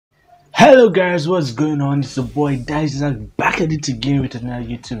Hello guys, what's going on? It's your boy Dizak back at it again with another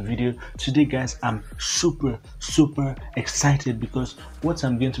YouTube video. Today guys, I'm super excited because what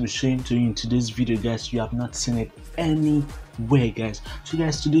I'm going to be showing to you in today's video guys, you have not seen it anywhere guys. So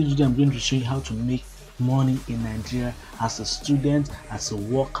guys, today's video I'm going to show you how to make money in Nigeria as a student, as a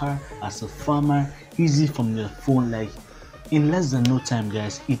worker, as a farmer, easy from your phone, like in less than no time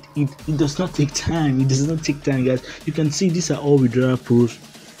guys. It does not take time. It does not take time guys. You can see these are all withdrawal proofs.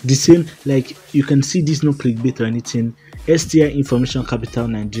 The same, like you can see this, no clickbait or anything. STI Information Capital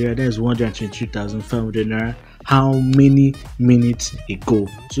Nigeria, that is 123,500 naira. How many minutes ago?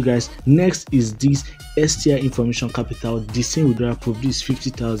 So guys, next is this STI Information Capital, the same withdrawal proof. This is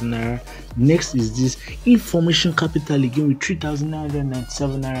 50,000 naira. Next is this Information Capital again with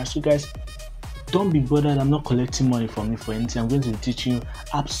 3,997 naira. So guys, don't be bothered. I'm not collecting money from you for anything. I'm going to be teaching you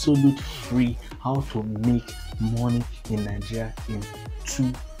absolute free how to make money in Nigeria in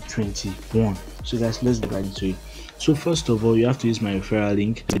 2021. So guys, let's get right into it. So first of all, you have to use my referral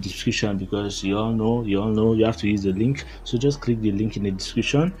link in the description, because you all know you have to use the link. So just click the link in the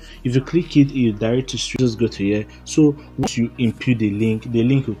description. If you click it, you direct you straight. Just go to here. So once you input the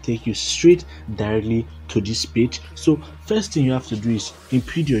link will take you straight directly to this page. So first thing you have to do is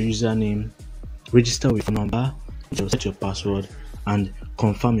input your username, register with your number, set your password, and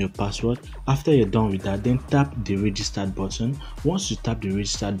confirm your password. After you're done with that, then tap the registered button. Once you tap the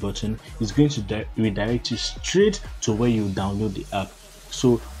registered button, it's going to redirect you straight to where you download the app.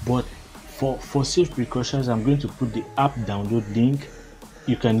 So but for safe precautions, I'm going to put the app download link.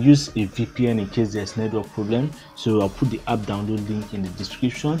 You can use a VPN in case there's network problem. So I'll put the app download link in the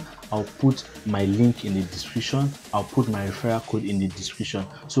description. I'll put my link in the description. I'll put my referral code in the description.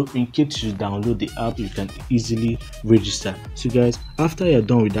 So in case you download the app, you can easily register. So guys, after you're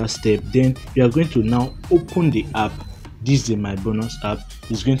done with that step, then you are going to now open the app. This is the My Bonus app.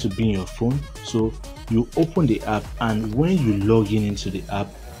 It's going to be in your phone. So you open the app, and when you log in into the app,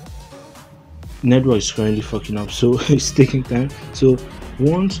 network is currently fucking up, so it's taking time. So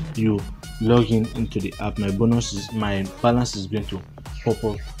once you log in into the app, my balance is going to pop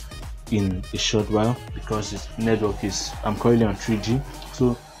up in a short while, because I'm currently on 3G.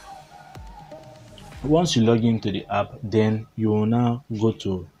 So once you log into the app, then you will now go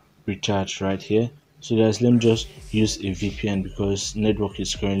to recharge right here. So guys, let me just use a VPN because network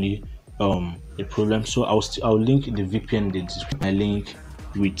is currently a problem. So I'll link the VPN in the description, my link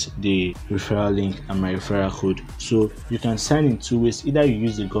with the referral link and my referral code. So you can sign in two ways. Either you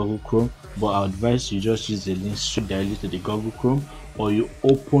use the Google Chrome, but I advise you just use the link straight directly to the Google Chrome, or you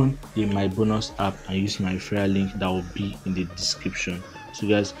open the My Bonus app and use my referral link that will be in the description. So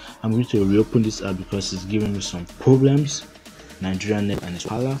guys, I'm going to reopen this app because it's giving me some problems, Nigerian net and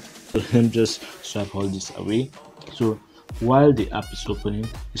Swala. So let me just swipe all this away. So while the app is opening,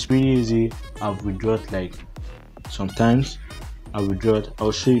 it's pretty easy. I've withdrawn, like sometimes I withdraw.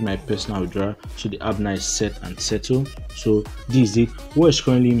 I'll show you my personal withdrawal. So the app now is set and settled. So this is it. What is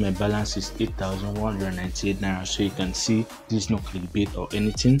currently my balance is 8,198 naira. So you can see this is no clickbait or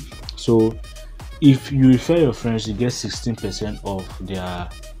anything. So if you refer your friends, you get 16% of their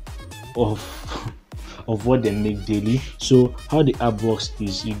of what they make daily. So how the app works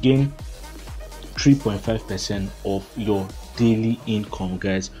is you gain 3.5% of your daily income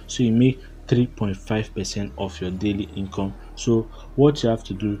guys. So you make 3.5% of your daily income. So what you have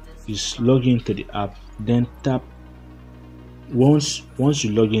to do is log into the app, then tap once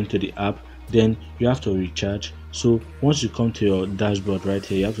you log into the app, then you have to recharge. So once you come to your dashboard right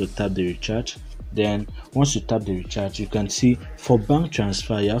here, you have to tap the recharge. Then once you tap the recharge, you can see for bank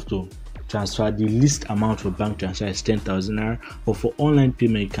transfer, you have to transfer. The least amount for bank transfer is 10,000 naira, but for online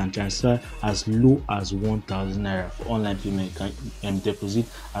payment you can transfer as low as 1,000 naira. For online payment you can deposit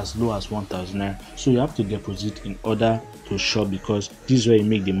as low as 1,000 naira. So you have to deposit in order to shop, because this is where you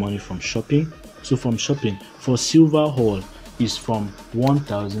make the money from shopping. So from shopping, for silver haul is from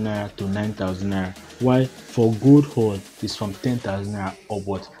 1,000 naira to 9,000 naira, while for gold haul is from 10,000 naira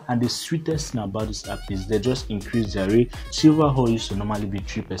upwards. And the sweetest thing about this app is they just increase their rate. Silver haul used to normally be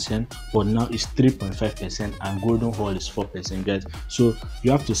 3%, but now it's 3.5%, and golden haul is 4% guys. So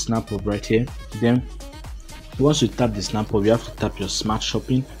you have to snap up right here. Then once you tap the snap up, you have to tap your smart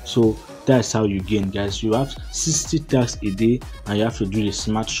shopping. So that's how you gain guys. You have 60 tasks a day, and you have to do the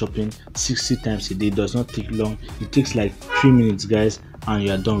smart shopping 60 times a day. It does not take long. It takes like 3 minutes guys, and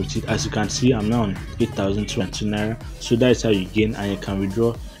you are done with it. As you can see, I'm now on 8,022 naira. So that's how you gain, and you can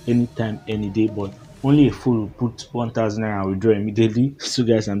withdraw anytime, any day, but only a fool will put 1,000 naira and withdraw immediately. So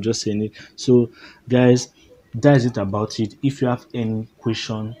guys, I'm just saying it. So guys, that's it about it. If you have any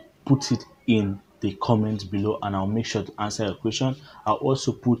question, put it in the comments below and I'll make sure to answer your question. I'll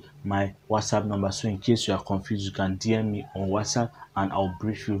also put my WhatsApp number, so in case you are confused, you can DM me on WhatsApp and I'll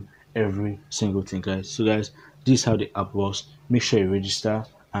brief you every single thing, guys. So guys, this is how the app works. Make sure you register,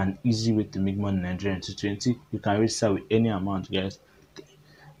 and easy way to make money in Nigeria in 2020. You can register with any amount, guys.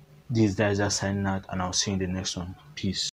 These guys are signing out, and I'll see you in the next one. Peace.